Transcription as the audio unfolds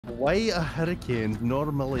Why are hurricanes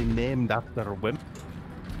normally named after women?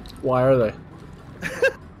 Why are they?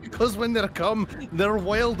 Because when they come, they're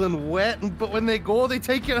wild and wet, but when they go, they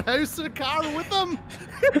take your house and car with them.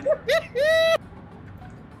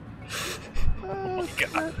 Oh my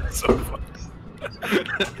god, that's so funny.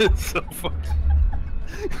 It's so funny.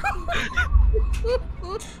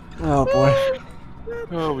 Oh boy.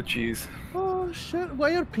 Oh jeez. Oh shit,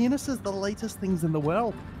 why are penises the lightest things in the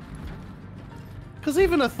world? Because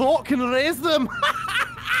even a thought can raise them!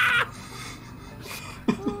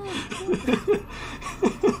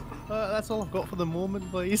 That's all I've got for the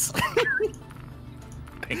moment, boys.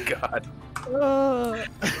 Thank god. Oh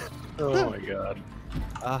my god.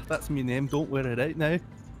 Ah, that's my name, don't wear it out now.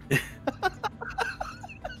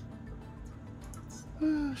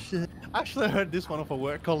 Oh shit. Actually, I heard this one off a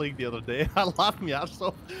work colleague the other day. I laughed my arse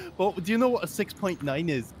off. But do you know what a 6.9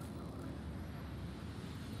 is?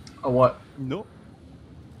 A what? No.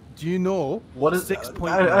 Do you know What is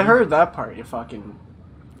 6.9? I heard that part, you fucking...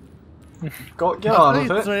 Go, get on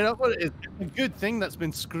with it. Straight up, it's a good thing that's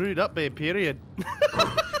been screwed up by a period.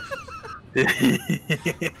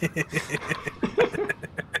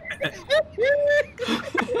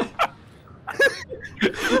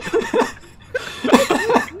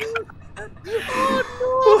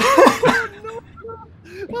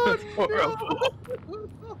 That's horrible.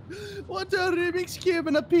 What do a Rubik's Cube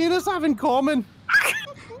and a penis have in common?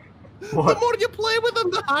 What? The more you play with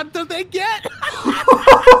them, the harder they get.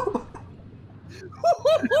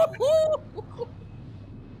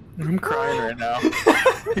 I'm crying right now.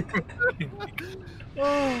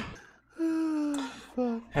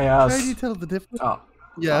 Fuck. Hey, How do you tell the difference? Oh,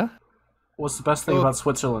 Yeah. what's the best thing about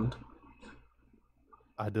Switzerland?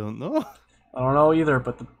 I don't know. I don't know either,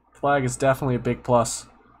 but the flag is definitely a big plus.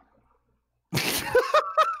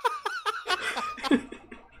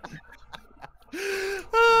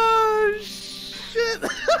 Oh shit!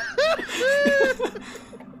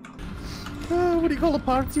 What do you call a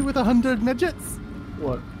party with 100 midgets?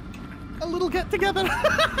 What? A little get together.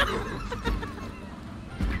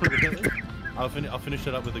 I'll finish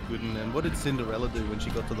it up with a good one then. What did Cinderella do when she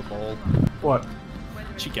got to the ball? What?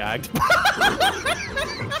 She gagged.